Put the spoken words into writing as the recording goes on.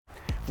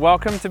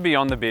Welcome to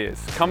Beyond the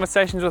Beers,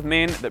 conversations with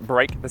men that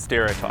break the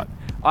stereotype.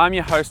 I'm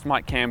your host,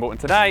 Mike Campbell, and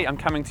today I'm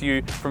coming to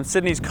you from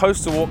Sydney's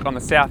Coastal Walk on the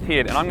South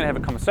Head, and I'm going to have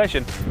a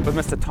conversation with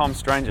Mr. Tom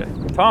Stranger.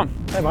 Tom.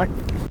 Hey, Mike.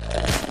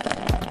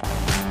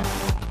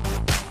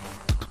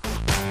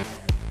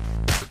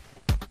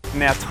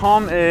 Now,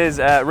 Tom is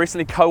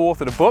recently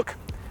co-authored a book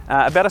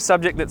about a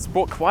subject that's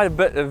brought quite a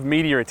bit of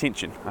media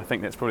attention. I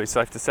think that's probably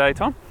safe to say,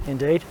 Tom.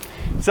 Indeed.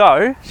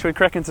 So, should we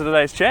crack into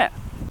today's chat?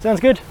 Sounds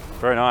good.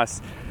 Very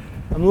nice.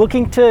 I'm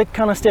looking to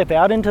kind of step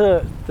out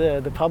into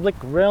the public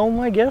realm,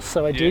 I guess.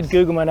 So I did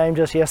Google my name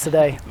just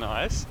yesterday.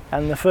 Nice.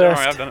 And the Don't first...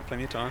 worry, I've done it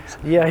plenty of times.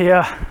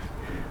 Yeah.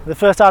 The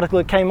first article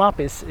that came up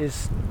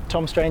is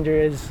Tom Stranger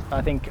is,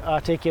 I think,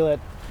 articulate,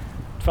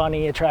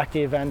 funny,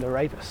 attractive, and a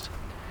rapist.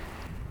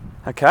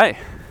 Okay.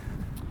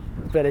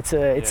 But it's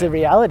a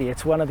reality.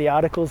 It's one of the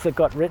articles that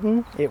got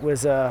written. It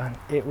was a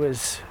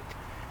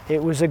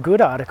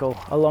good article,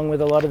 along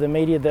with a lot of the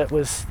media that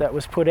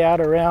was put out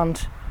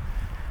around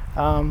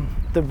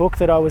the book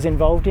that I was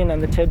involved in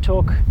and the TED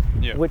Talk,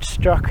 which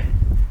struck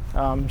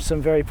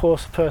some very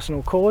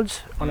personal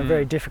chords on a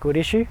very difficult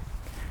issue.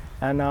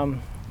 And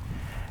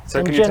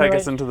so can you take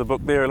us into the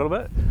book there a little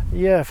bit?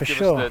 Yeah, for Give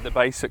sure. us the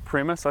basic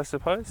premise, I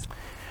suppose.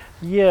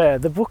 Yeah,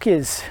 the book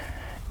is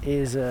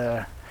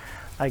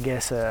I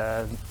guess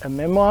a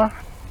memoir.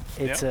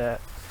 It's a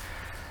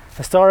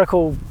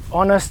historical,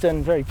 honest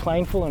and very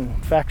plainful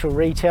and factual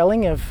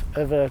retelling of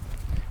a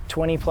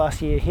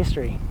 20+ year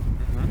history.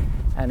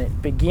 And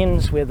it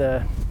begins with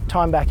a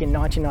time back in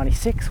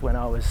 1996 when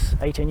I was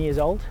 18 years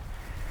old.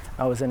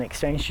 I was an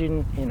exchange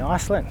student in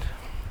Iceland.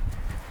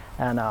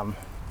 And I'll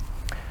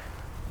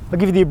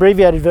give you the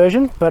abbreviated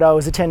version, but I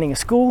was attending a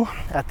school.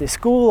 At this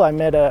school I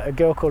met a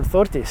girl called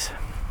Thordis,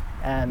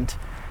 and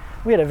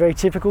we had a very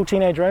typical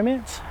teenage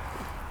romance.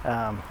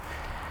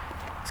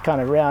 It's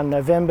kind of around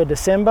November,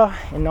 December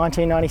in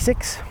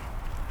 1996.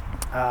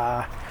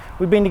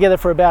 We'd been together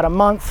for about a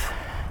month.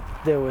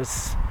 There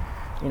was,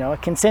 a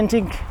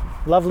consenting,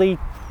 lovely,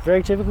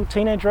 very typical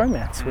teenage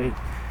romance. We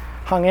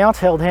hung out,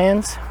 held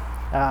hands.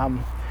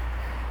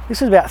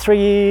 This was about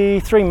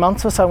three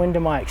months or so into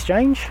my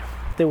exchange.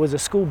 There was a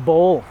school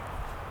ball,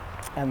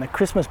 and the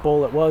Christmas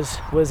ball it was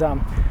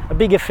a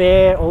big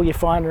affair, all your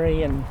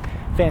finery and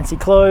fancy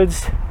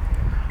clothes.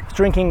 I was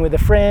drinking with a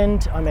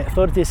friend. I met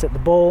Thordis at the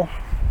ball.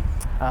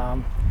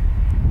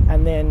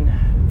 And then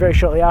very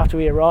shortly after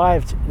we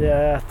arrived,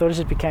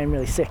 Thordis became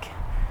really sick.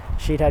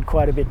 She'd had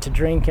quite a bit to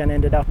drink and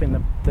ended up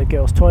in the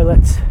girls'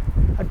 toilets.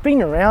 I'd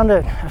been around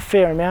a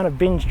fair amount of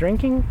binge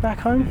drinking back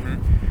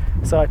home,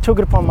 so I took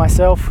it upon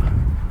myself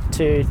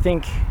to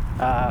think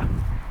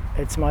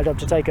it's my job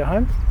to take her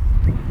home.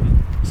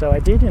 So I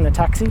did in a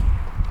taxi,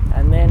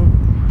 and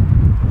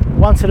then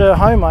once at her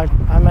home I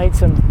made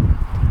some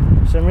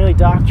really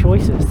dark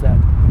choices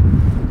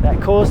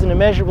that caused an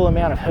immeasurable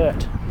amount of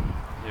hurt.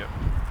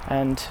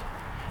 And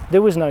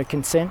there was no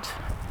consent.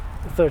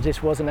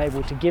 Thordis wasn't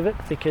able to give it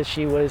because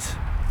she was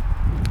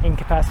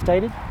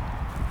incapacitated,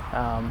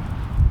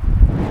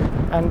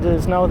 and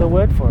there's no other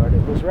word for it.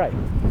 It was rape.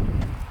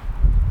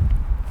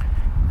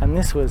 And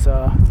this was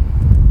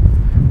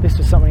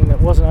something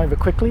that wasn't over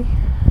quickly.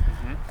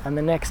 And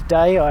the next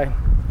day I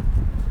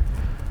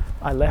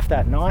left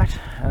that night,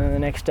 and then the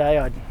next day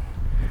I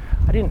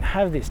didn't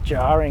have this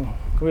jarring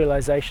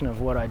realization of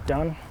what I'd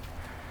done.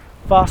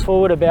 Fast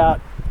forward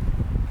about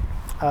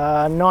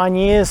 9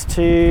 years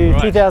to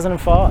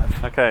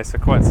 2005. Okay, so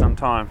quite some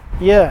time.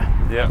 Yeah.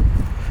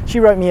 She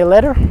wrote me a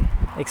letter,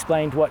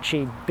 explained what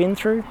she'd been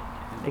through,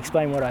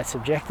 explained what I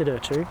subjected her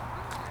to,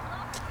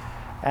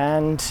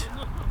 and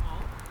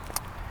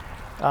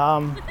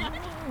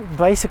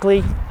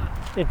basically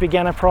it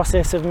began a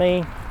process of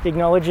me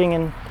acknowledging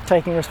and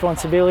taking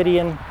responsibility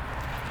and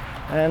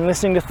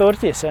listening to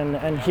Thordis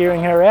and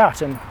hearing her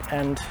out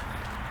and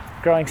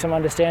growing some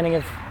understanding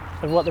of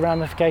what the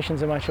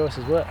ramifications of my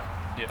choices were.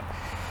 Yeah.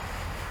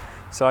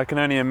 So I can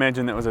only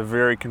imagine that was a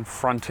very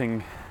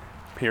confronting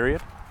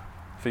period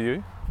for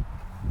you.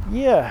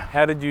 Yeah.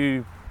 How did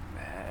you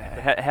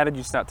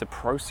start to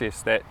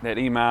process that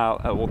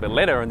email or the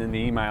letter and then the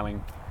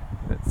emailing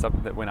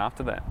that went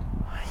after that?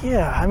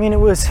 Yeah, I mean it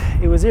was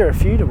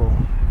irrefutable.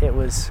 It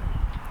was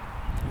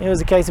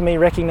a case of me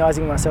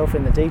recognizing myself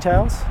in the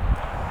details.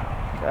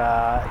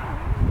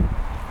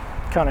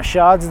 Kind of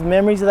shards of the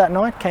memories of that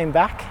night came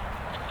back.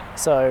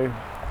 So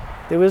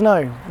there was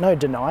no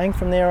denying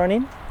from there on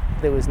in.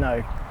 There was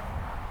no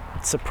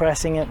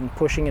suppressing it and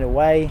pushing it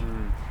away.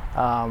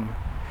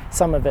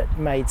 Some of it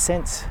made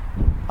sense.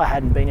 I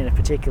hadn't been in a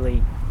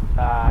particularly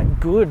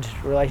good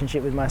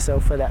relationship with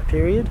myself for that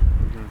period.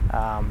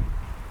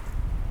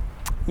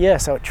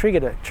 So it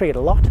triggered a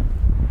lot.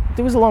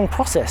 There was a long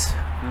process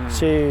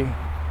to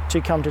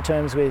come to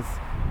terms with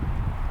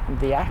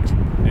the act,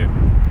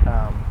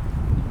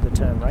 the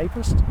term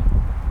rapist.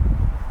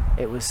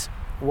 It was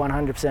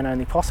 100%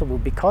 only possible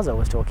because I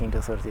was talking to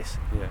Thordis.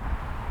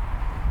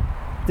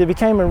 There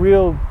became a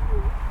real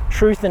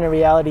truth and a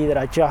reality that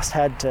I just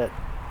had to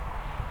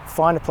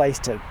find a place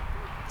to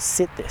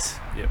sit this,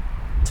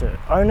 to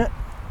own it,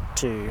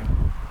 to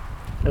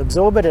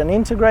absorb it and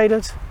integrate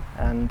it.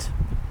 And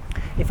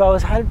if I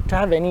was had to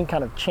have any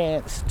kind of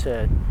chance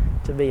to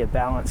be a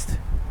balanced,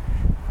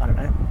 I don't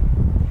know,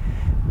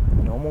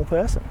 normal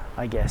person,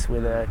 I guess,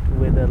 with a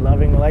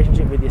loving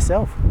relationship with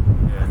yourself,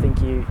 I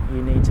think you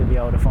need to be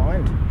able to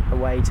find a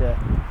way to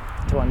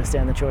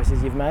understand the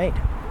choices you've made,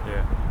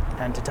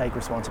 and to take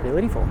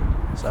responsibility for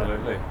them.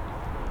 Absolutely.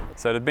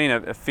 So it had been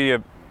a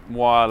fair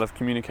while of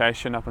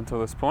communication up until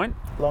this point.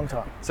 Long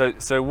time.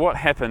 So what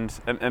happened?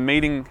 A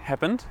meeting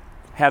happened.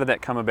 How did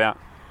that come about?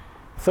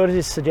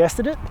 Thordis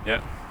suggested it.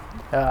 Yeah.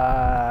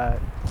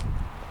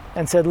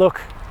 And said,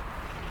 look,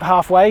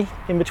 halfway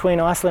in between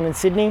Iceland and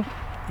Sydney,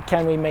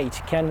 can we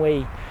meet? Can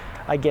we,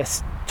 I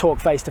guess, talk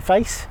face to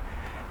face?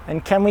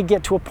 And can we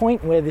get to a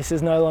point where this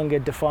is no longer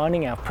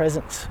defining our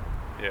presence?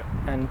 Yeah.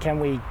 And can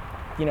we,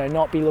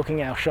 not be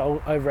looking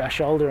over our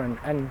shoulder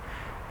and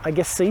I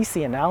guess cease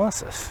the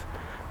analysis,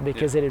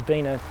 because it had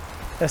been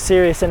a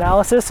serious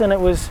analysis, and it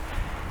was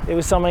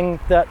something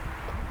that,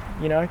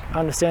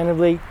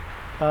 understandably,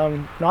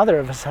 neither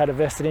of us had a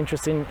vested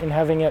interest in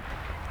having it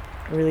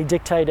really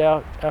dictate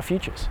our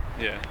futures.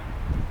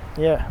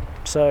 Yeah.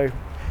 So,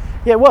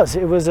 it was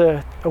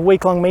a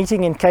week-long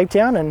meeting in Cape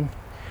Town, and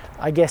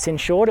I guess in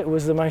short, it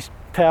was the most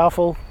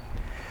powerful,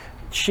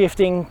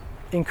 shifting,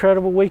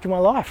 incredible week of my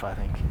life, I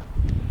think.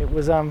 It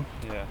was,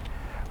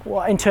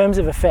 well, in terms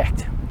of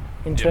effect,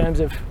 in terms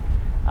of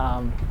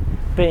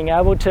being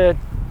able to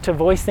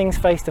voice things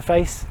face to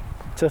face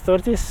to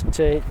Thordis,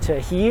 to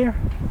hear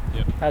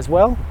as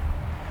well,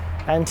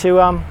 and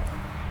to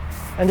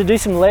do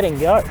some letting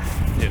go.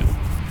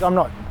 I'm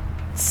not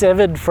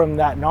severed from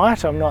that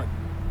night. I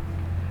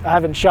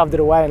haven't shoved it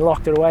away and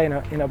locked it away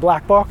in a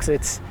black box.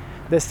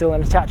 There's still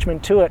an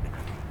attachment to it.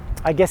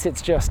 I guess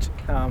it's just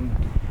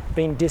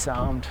been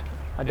disarmed.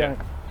 I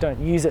don't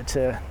use it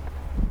to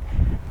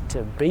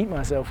beat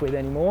myself with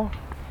anymore.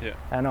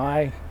 And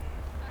I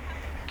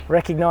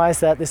recognise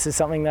that this is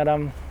something that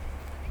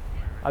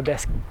I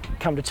best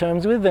come to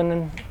terms with,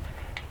 and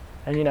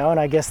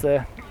I guess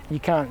you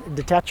can't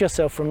detach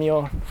yourself from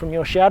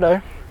your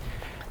shadow.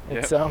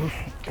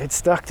 It's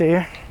stuck to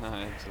you. No,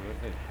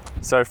 absolutely.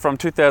 So from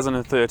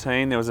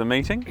 2013 there was a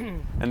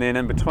meeting, and then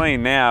in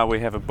between now we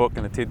have a book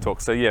and a TED Talk.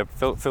 So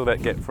fill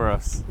that gap for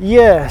us.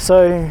 Yeah.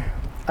 So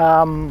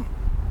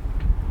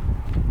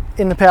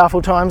in the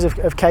powerful times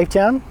of Cape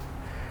Town,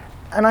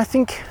 and I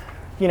think,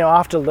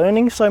 after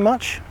learning so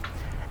much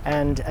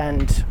and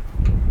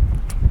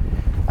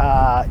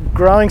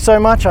growing so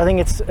much, I think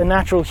it's a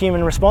natural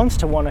human response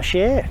to want to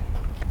share,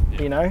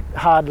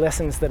 hard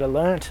lessons that are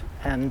learnt,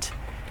 and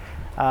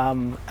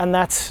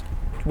that's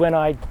when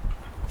I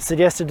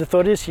suggested to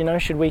Thordis,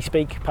 should we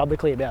speak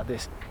publicly about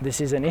this?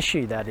 This is an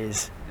issue that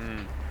is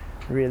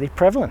really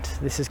prevalent.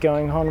 This is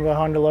going on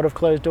behind a lot of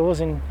closed doors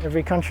in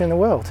every country in the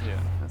world. Yeah.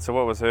 So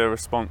what was her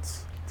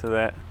response to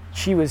that?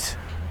 She was,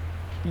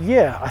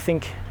 I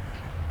think,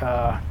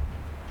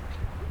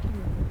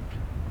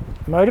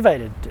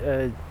 motivated,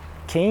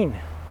 keen.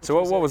 So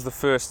what was the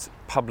first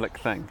public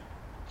thing?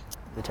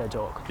 The TED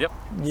Talk. Yep.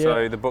 Yeah.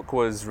 So the book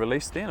was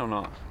released then or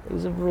not? It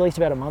was released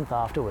about a month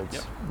afterwards.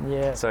 Yep.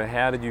 Yeah. So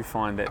how did you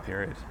find that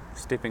period?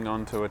 Stepping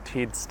onto a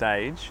TED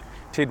stage,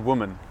 TED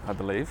Woman, I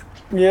believe.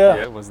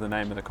 Yeah. Was the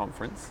name of the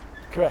conference.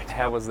 Correct.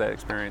 How was that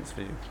experience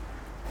for you?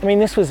 I mean,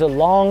 this was a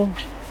long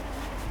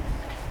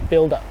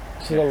build-up.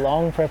 This was a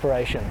long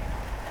preparation.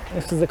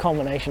 This was the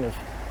culmination of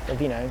a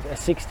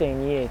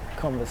 16-year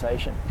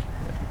conversation.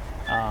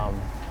 It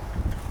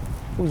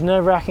was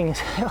nerve-wracking as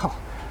hell,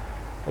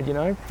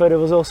 but it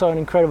was also an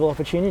incredible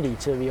opportunity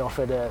to be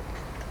offered a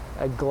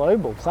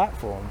global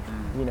platform,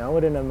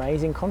 at an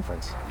amazing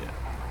conference.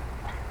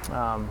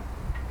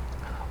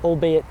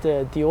 Albeit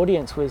the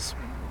audience was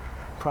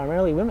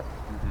primarily women.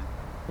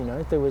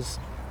 There was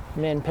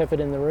men peppered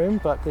in the room,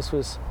 but this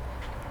was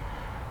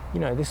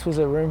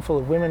a room full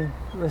of women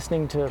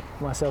listening to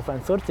myself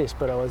and Thordis,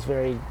 but I was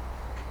very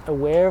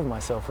aware of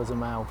myself as a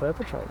male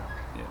perpetrator.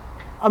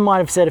 I might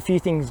have said a few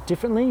things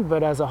differently,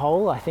 but as a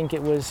whole, I think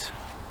it was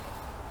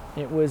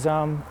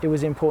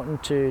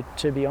important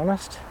to be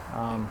honest,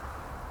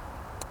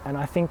 and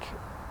I think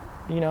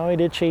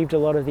it achieved a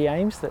lot of the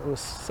aims that it was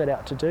set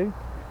out to do,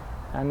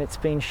 and it's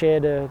been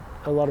shared a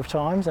lot of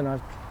times, and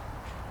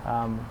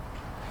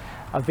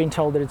I've been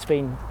told that it's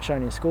been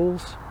shown in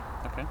schools.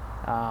 Okay.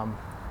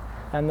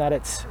 And that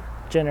it's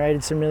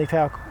generated some really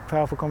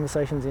powerful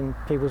conversations in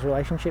people's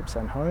relationships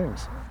and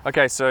homes.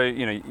 Okay, so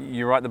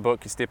you write the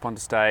book, you step onto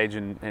stage,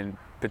 and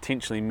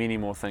potentially many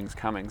more things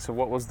coming. So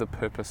what was the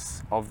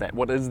purpose of that?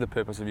 What is the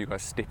purpose of you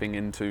guys stepping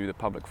into the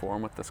public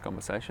forum with this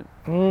conversation?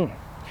 I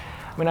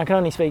mean, I can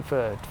only speak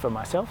for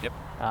myself. Yep.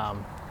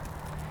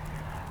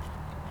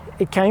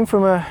 It came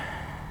from a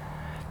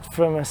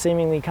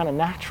seemingly kind of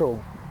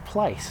natural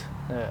place,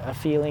 a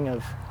feeling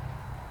of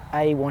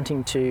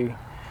wanting to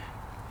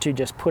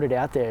just put it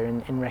out there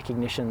in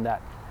recognition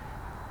that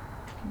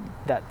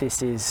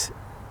this is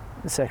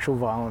sexual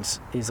violence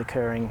is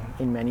occurring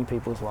in many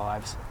people's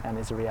lives and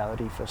is a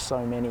reality for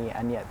so many,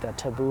 and yet the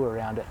taboo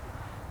around it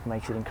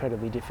makes it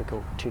incredibly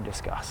difficult to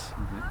discuss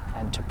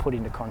and to put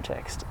into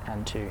context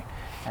and to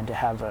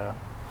have a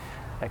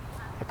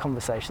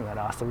conversation that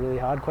asks the really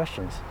hard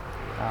questions.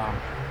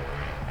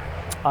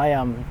 I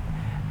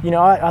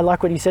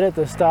like what you said at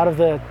the start of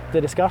the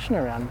discussion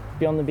around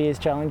Beyond the Beers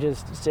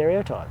challenges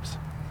stereotypes.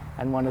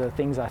 And one of the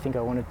things I think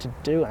I wanted to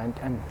do, and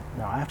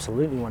I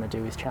absolutely want to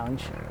do, is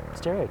challenge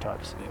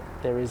stereotypes. Yeah.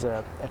 There is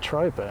a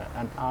trope,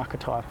 an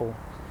archetypal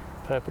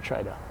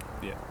perpetrator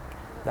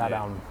that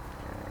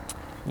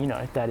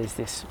that is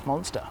this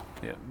monster.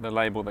 Yeah, the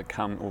label that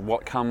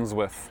what comes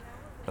with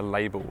the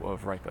label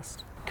of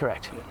rapist.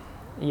 Correct.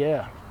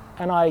 Yeah.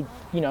 And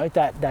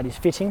that is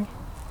fitting.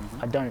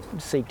 I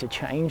don't seek to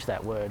change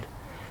that word,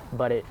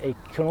 but it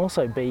can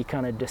also be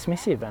kind of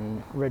dismissive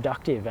and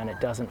reductive, and it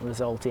doesn't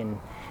result in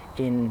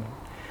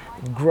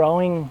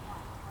growing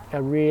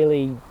a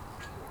really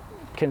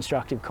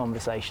constructive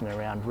conversation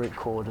around root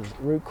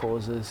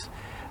causes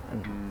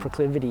and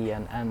proclivity,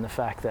 and the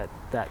fact that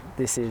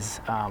this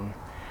is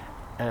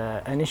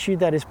an issue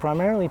that is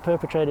primarily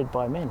perpetrated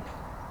by men.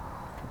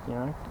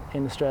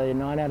 In Australia,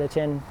 9 out of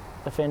 10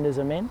 offenders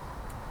are men.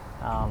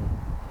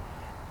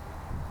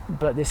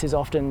 But this is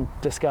often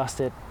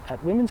discussed at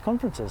women's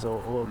conferences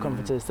or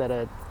conferences that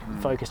are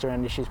focused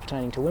around issues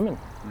pertaining to women.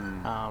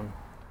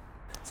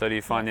 So do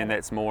you find then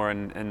that's more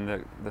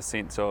in the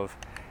sense of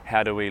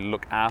how do we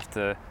look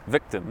after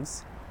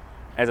victims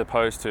as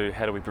opposed to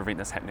how do we prevent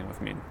this happening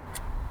with men?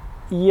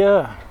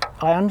 Yeah,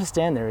 I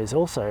understand there is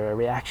also a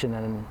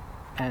reaction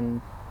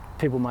and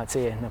people might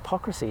see an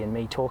hypocrisy in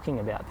me talking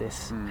about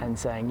this and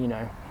saying,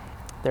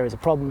 there is a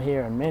problem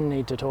here and men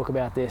need to talk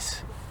about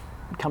this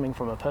coming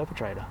from a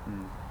perpetrator.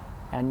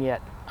 And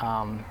yet,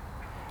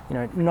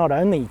 not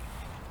only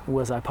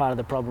was I part of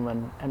the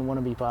problem and want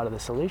to be part of the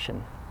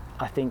solution,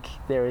 I think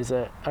there is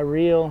a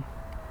real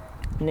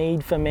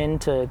need for men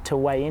to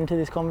weigh into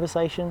this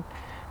conversation,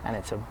 and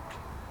it's a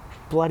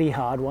bloody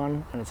hard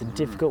one, and it's a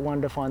difficult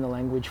one to find the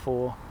language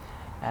for,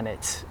 and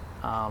it's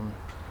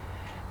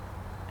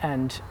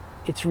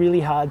really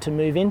hard to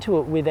move into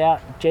it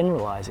without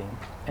generalising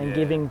and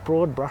giving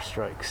broad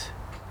brushstrokes.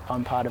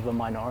 I'm part of a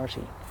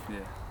minority.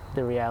 Yeah.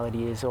 The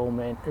reality is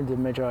the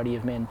majority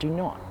of men do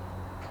not,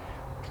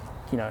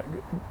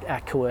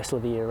 act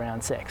coercively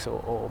around sex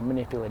or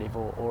manipulative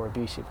or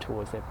abusive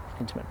towards their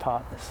intimate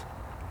partners.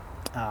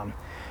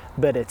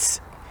 But it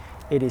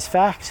is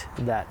fact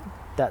that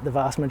the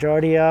vast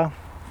majority are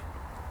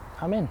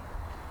men.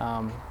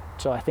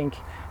 So I think,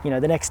 the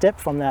next step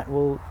from that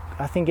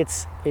I think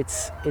it's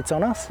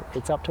on us.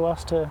 It's up to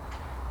us to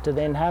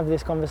then have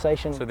this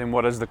conversation. So then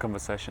what is the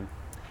conversation?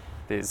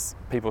 There's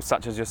people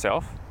such as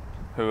yourself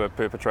who are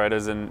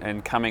perpetrators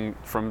and coming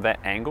from that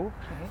angle,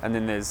 and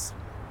then there's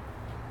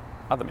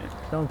other men.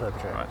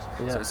 Non-perpetrators.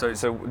 Right. Yeah. So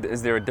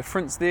is there a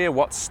difference there?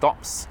 What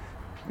stops,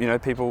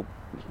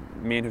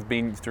 men who've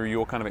been through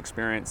your kind of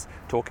experience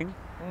talking,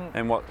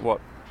 and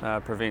what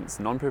prevents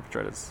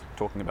non-perpetrators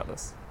talking about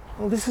this?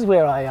 Well, this is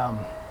where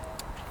I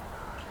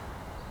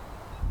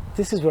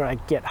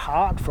get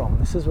heart from.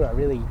 This is where I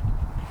really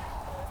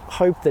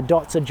hope the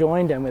dots are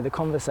joined and where the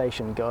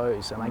conversation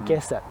goes. And I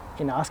guess that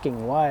in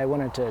asking why I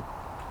wanted to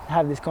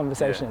have this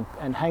conversation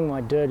and hang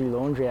my dirty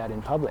laundry out in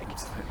public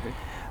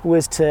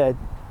was to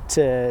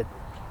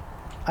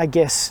I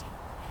guess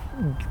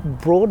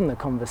broaden the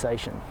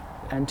conversation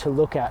and to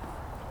look at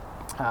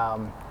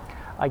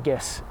I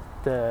guess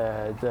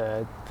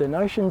the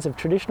notions of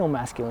traditional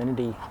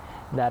masculinity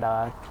that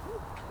are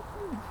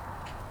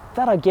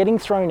getting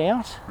thrown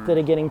out, that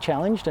are getting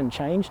challenged and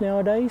changed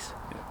nowadays.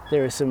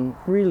 There are some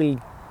really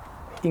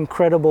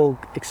incredible,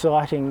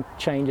 exciting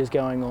changes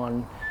going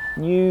on,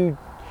 new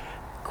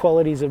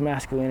qualities of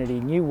masculinity,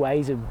 new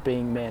ways of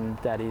being men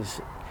that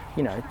is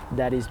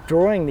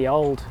drawing the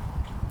old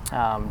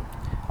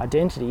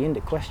identity into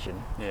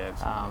question. Yeah.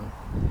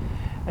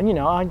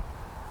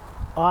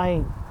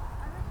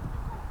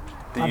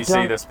 Do you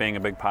see this being a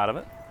big part of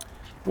it?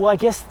 Well, I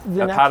guess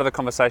part of the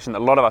conversation that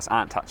a lot of us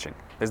aren't touching.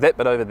 There's that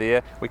bit over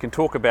there. We can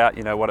talk about,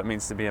 what it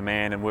means to be a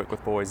man and work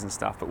with boys and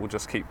stuff, but we'll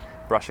just keep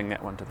brushing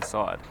that one to the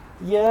side.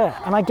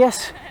 Yeah, and I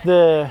guess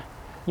the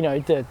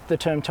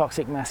term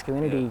toxic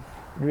masculinity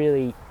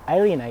really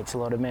alienates a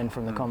lot of men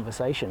from the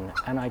conversation.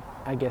 And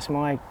I guess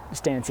my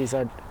stance is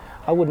I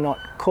would not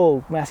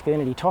call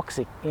masculinity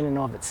toxic in and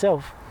of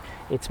itself.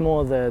 It's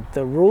more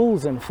the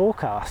rules and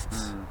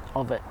forecasts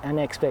of it and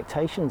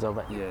expectations of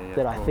it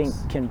that I think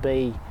can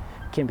be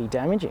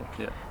damaging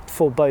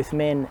for both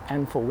men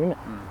and for women.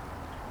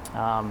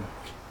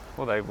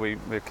 Well,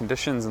 the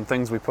conditions and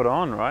things we put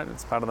on, right?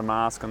 It's part of the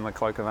mask and the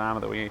cloak of armour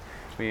that we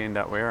end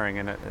up wearing,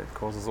 and it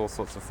causes all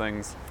sorts of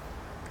things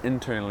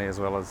internally as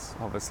well as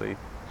obviously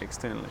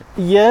externally.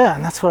 Yeah,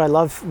 and that's what I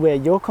love where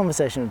your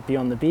conversation with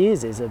Beyond the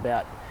Beers is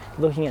about,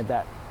 looking at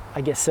that,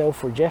 I guess,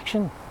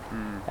 self-rejection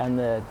and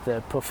the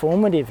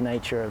performative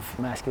nature of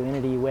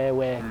masculinity, where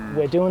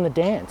we're doing the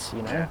dance,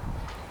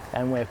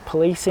 and we're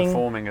policing.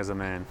 Performing as a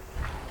man.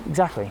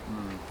 Exactly.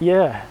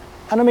 Yeah.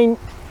 And I mean,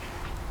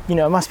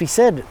 it must be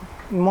said,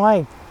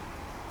 my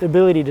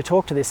ability to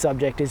talk to this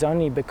subject is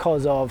only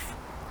because of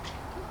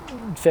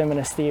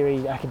feminist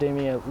theory,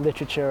 academia,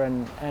 literature,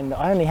 and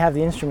I only have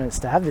the instruments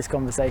to have this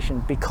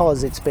conversation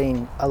because it's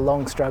been a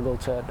long struggle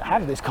to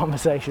have this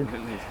conversation.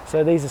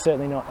 So these are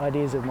certainly not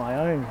ideas of my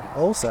own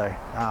also.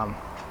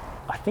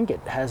 I think it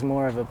has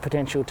more of a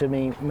potential to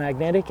be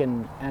magnetic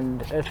and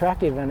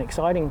attractive and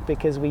exciting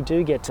because we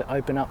do get to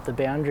open up the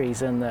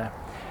boundaries and the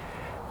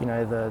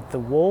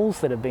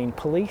walls that have been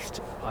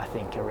policed, I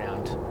think,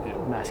 around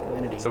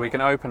masculinity. So we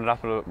can open it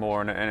up a little bit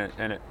more,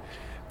 and it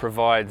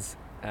provides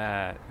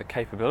the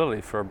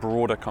capability for a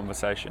broader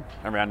conversation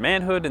around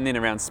manhood and then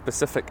around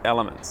specific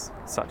elements,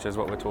 such as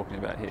what we're talking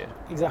about here.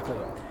 Exactly.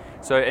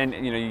 So, and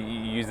you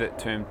use that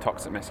term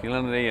toxic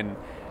masculinity, and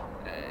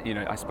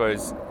I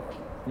suppose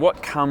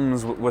what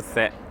comes with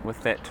that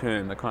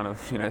term, the kind of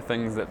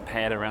things that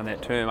pad around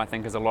that term, I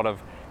think, is a lot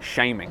of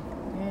shaming.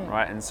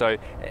 Right, and so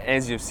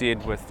as you've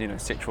said with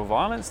sexual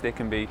violence, there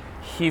can be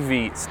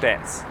heavy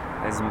stats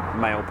as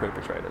male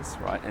perpetrators,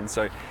 right? And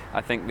so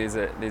I think there's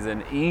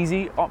an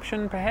easy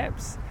option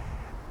perhaps,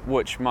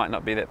 which might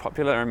not be that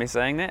popular in me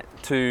saying that,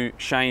 to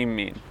shame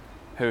men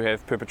who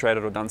have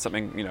perpetrated or done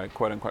something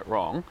quote unquote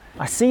wrong.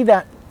 I see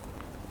that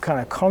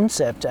kind of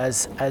concept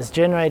as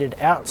generated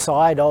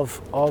outside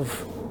of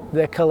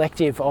the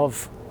collective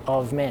of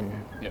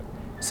men. Yep.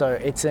 So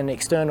it's an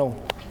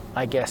external,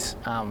 I guess,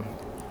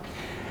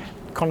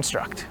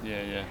 construct.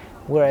 Yeah.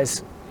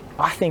 Whereas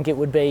I think it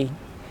would be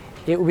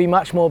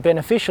much more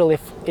beneficial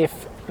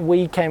if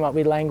we came up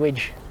with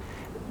language,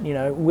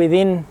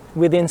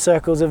 within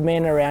circles of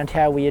men around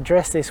how we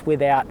address this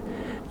without,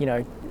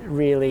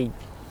 really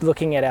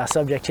looking at our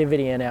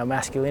subjectivity and our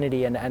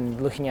masculinity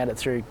and looking at it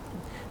through,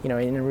 in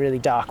a really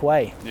dark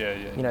way.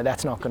 Yeah.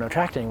 That's not going to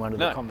attract anyone to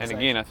the conversation.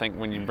 And again, I think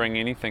when you bring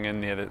anything in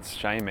there that's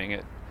shaming,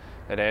 it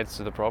adds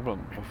to the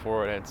problem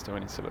before it adds to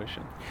any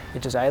solution.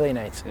 It just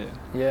alienates.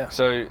 Yeah.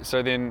 So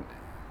then,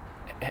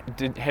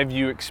 have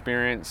you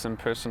experienced some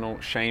personal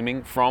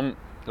shaming from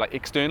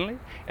externally?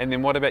 And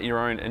then what about your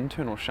own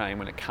internal shame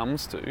when it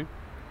comes to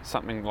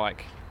something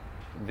like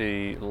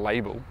the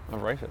label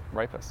of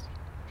rapist?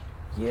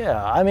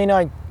 Yeah, I mean,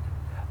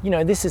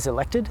 this is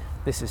elected,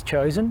 this is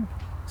chosen,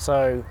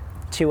 so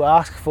to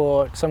ask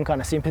for some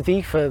kind of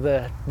sympathy for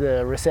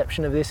the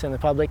reception of this in the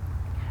public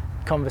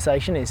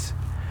conversation is,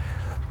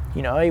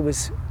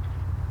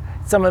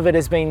 some of it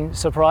has been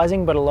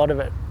surprising, but a lot of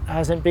it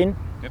hasn't been.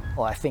 Yep.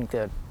 Well, I think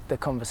the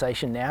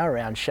conversation now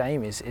around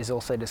shame is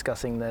also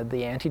discussing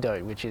the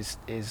antidote, which is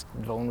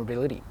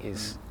vulnerability,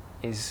 is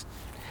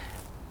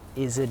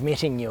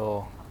admitting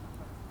your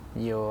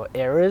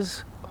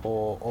errors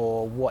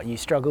or what you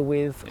struggle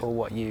with, or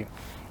what you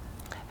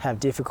have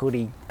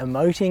difficulty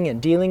emoting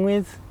and dealing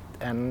with.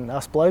 And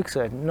us blokes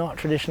are not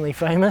traditionally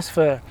famous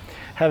for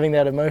having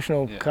that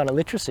emotional kind of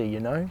literacy,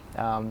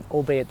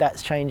 albeit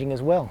that's changing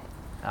as well.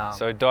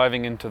 So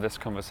diving into this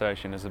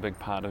conversation is a big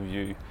part of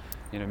you,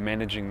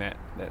 managing that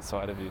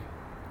side of you.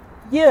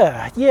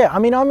 Yeah. I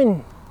mean, I'm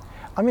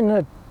in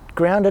a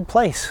grounded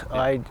place.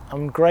 Yeah.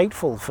 I'm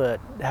grateful for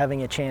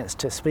having a chance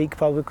to speak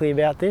publicly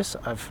about this.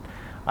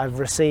 I've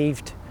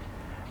received,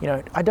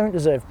 I don't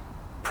deserve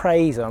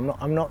praise.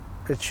 I'm not.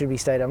 It should be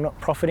stated, I'm not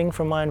profiting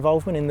from my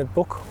involvement in the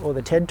book or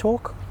the TED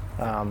Talk.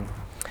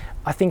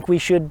 I think we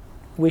should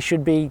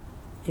be,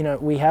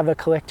 we have a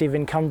collective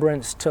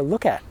encumbrance to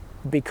look at,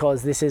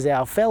 because this is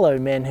our fellow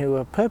men who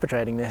are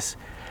perpetrating this.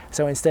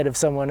 So instead of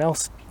someone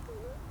else,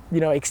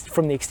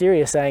 from the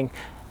exterior saying,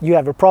 you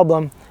have a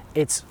problem,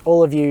 it's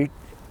all of you,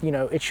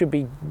 it should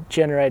be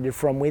generated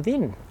from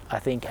within, I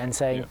think, and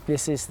saying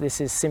this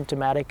is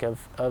symptomatic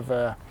of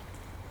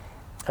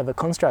a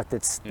construct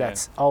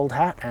that's old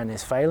hat and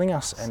is failing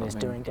us and is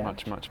doing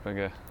damage. Much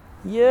bigger.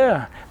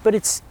 Yeah, but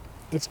it's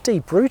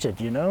deep rooted,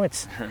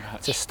 it's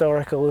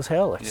historical as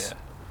hell.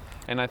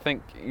 And I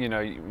think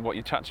what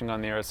you're touching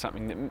on there is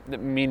something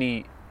that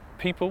many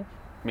people,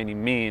 many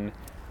men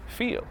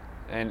feel,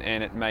 and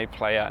it may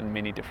play out in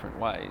many different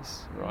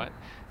ways, right?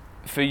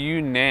 For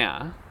you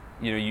now,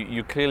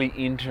 you're clearly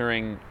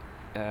entering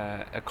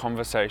a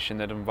conversation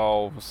that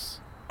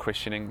involves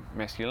questioning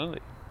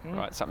masculinity.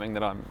 Right, something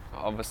that I'm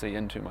obviously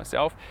into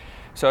myself.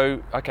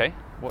 So, okay,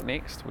 what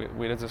next?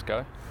 Where does this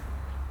go?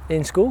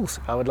 In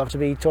schools, I would love to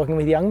be talking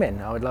with young men.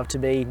 I would love to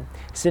be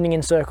sitting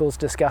in circles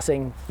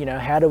discussing,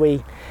 how do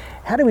we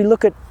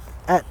look at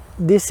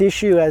this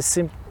issue as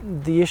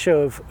the issue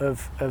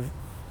of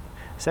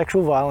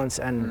sexual violence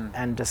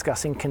and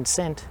discussing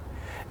consent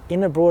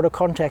in a broader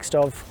context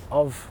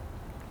of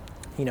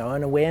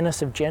an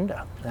awareness of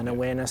gender, an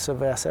awareness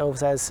of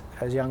ourselves as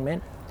young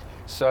men.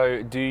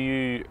 So,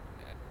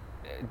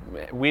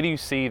 where do you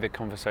see the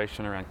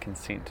conversation around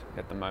consent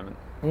at the moment?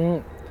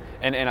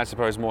 And I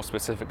suppose more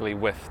specifically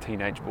with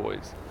teenage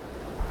boys?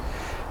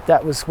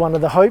 That was one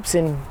of the hopes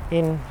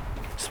in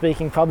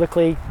speaking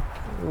publicly,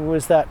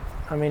 was that,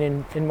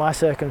 in my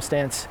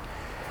circumstance,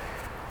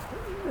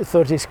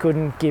 Thordis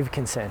couldn't give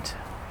consent.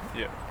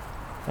 Yeah.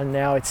 And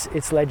now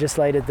it's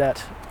legislated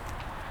that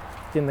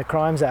in the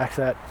Crimes Act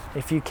that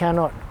if you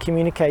cannot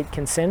communicate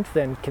consent,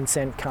 then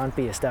consent can't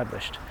be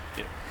established.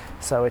 Yeah.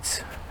 So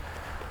it's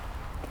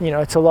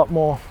a lot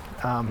more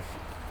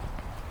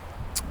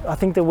I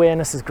think the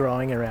awareness is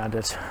growing around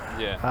it.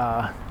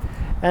 Yeah.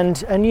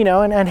 And you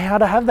know, and how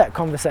to have that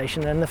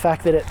conversation, and the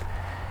fact that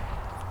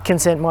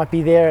consent might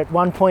be there at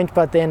one point,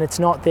 but then it's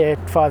not there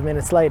 5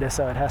 minutes later,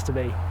 so it has to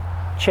be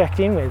checked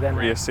in with and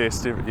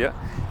reassessed. Yeah.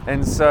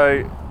 And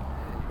so,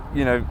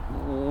 you know,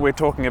 we're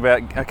talking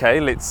about, okay,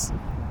 let's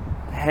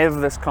have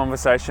this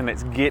conversation,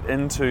 let's get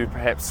into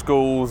perhaps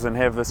schools and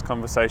have this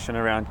conversation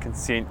around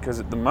consent, because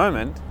at the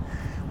moment,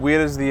 where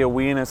does the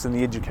awareness and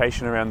the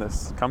education around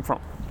this come from?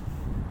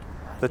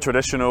 The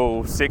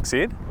traditional sex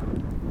ed?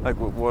 Like,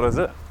 what is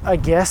it? I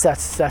guess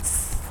that's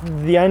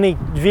the only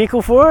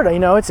vehicle for it. You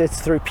know, it's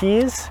through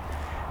peers,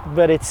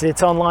 but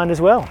it's online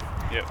as well.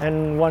 Yep.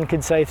 And one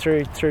could say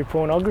through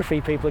pornography,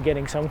 people are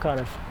getting some kind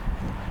of,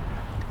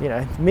 you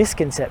know,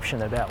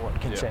 misconception about what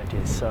consent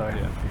is. So,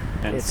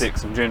 and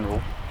sex in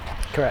general.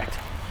 Correct.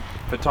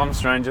 For Tom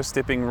Stranger,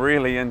 stepping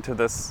really into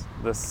this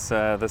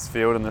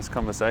field and this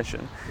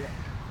conversation,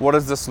 what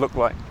does this look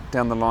like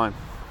down the line?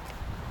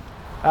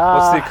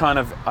 What's the kind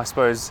of, I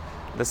suppose,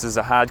 this is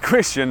a hard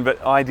question,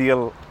 but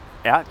ideal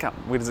outcome?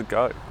 Where does it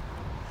go?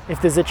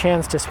 If there's a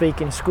chance to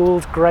speak in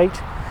schools, great.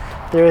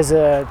 There is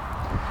a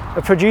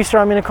producer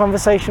I'm in a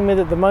conversation with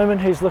at the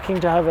moment who's looking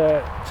to have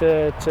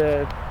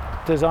to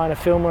design a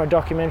film or a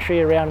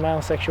documentary around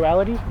male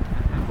sexuality,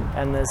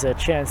 and there's a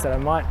chance that I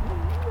might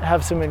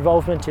have some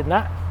involvement in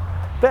that.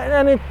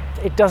 And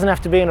it doesn't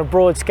have to be on a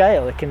broad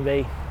scale. It can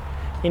be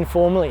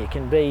informally. It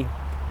can be,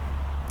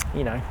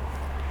 you know,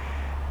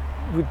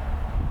 with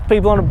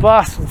people on a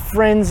bus, with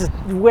friends,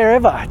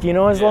 wherever, you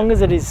know, as long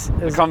as it is.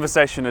 The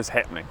conversation is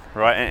happening,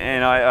 right?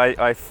 And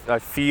I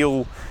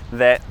feel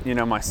that, you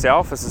know,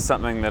 myself, this is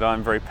something that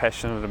I'm very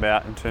passionate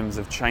about in terms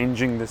of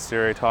changing the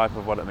stereotype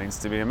of what it means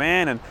to be a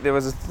man. And there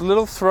was a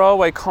little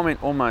throwaway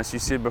comment almost you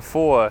said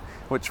before,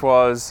 which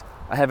was,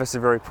 I have a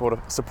very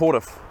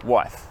supportive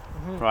wife.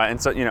 Right,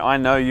 and so, you know, I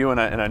know you and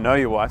I know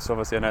your wife, so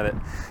obviously I know that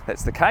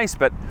that's the case,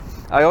 but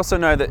I also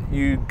know that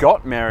you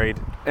got married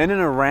in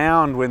and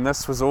around when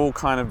this was all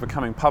kind of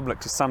becoming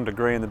public to some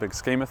degree in the big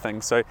scheme of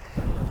things. So,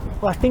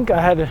 well, I think I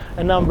had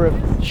a number of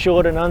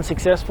short and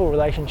unsuccessful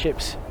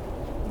relationships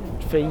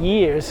for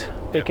years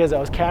because I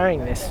was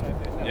carrying this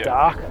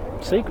dark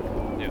secret.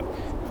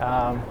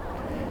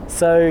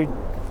 So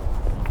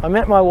I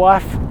met my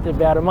wife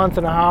about a month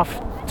and a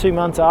half, 2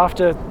 months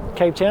after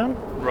Cape Town.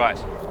 Right.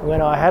 When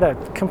I had a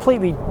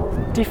completely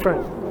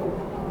different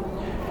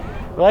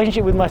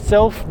relationship with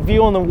myself,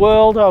 view on the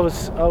world. I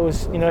was,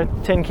 you know,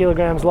 10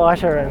 kilograms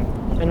lighter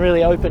and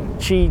really open.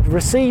 She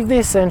received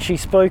this and she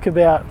spoke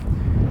about,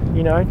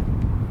 you know,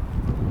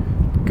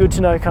 good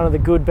to know kind of the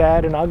good,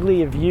 bad and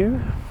ugly of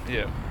you.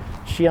 Yeah.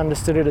 She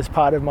understood it as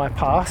part of my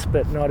past,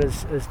 but not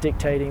as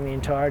dictating the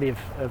entirety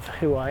of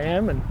who I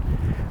am and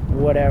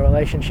what our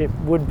relationship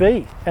would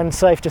be. And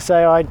safe to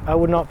say, I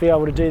would not be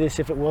able to do this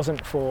if it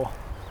wasn't for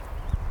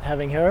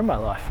having her in my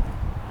life.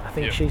 I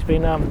think she's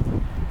been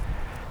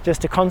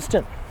just a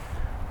constant,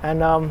 and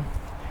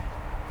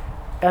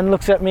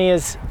looks at me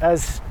as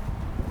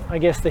I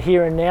guess the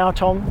here and now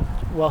Tom,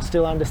 while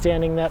still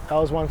understanding that I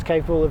was once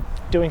capable of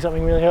doing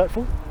something really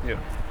hurtful. Yeah.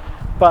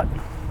 But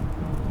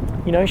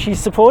you know, she's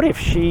supportive.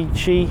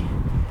 She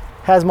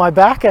has my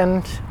back,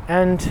 and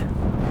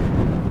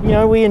you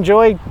know, we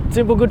enjoy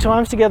simple good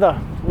times together.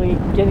 We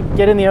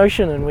get in the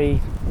ocean, and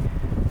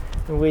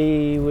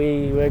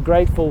we're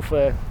grateful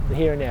for the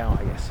here and now,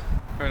 I guess.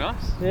 Very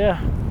nice. Yeah.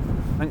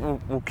 I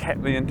think we'll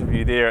cap the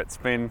interview there. It's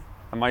been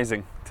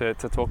amazing to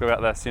talk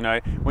about this. You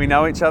know, we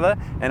know each other,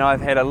 and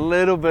I've had a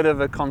little bit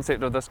of a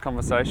concept of this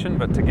conversation,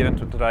 but to get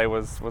into it today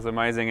was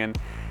amazing. And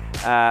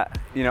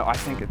you know, I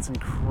think it's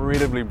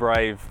incredibly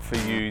brave for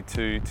you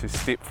to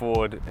step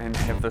forward and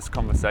have this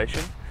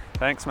conversation.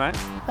 Thanks, mate.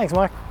 Thanks,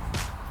 Mike.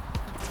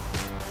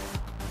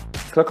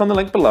 Click on the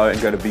link below and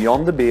go to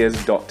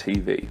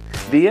beyondthebeers.tv.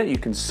 There you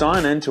can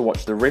sign in to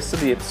watch the rest of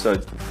the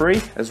episodes for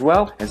free, as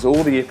well as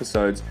all the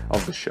episodes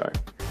of the show.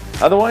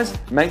 Otherwise,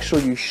 make sure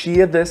you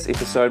share this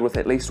episode with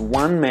at least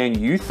one man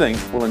you think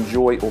will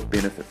enjoy or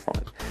benefit from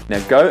it. Now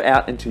go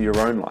out into your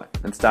own life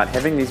and start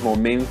having these more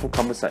meaningful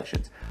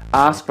conversations.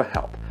 Ask for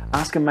help.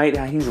 Ask a mate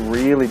how he's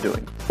really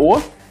doing.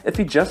 Or if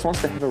he just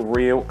wants to have a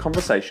real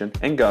conversation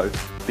and go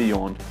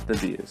beyond the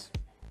beers.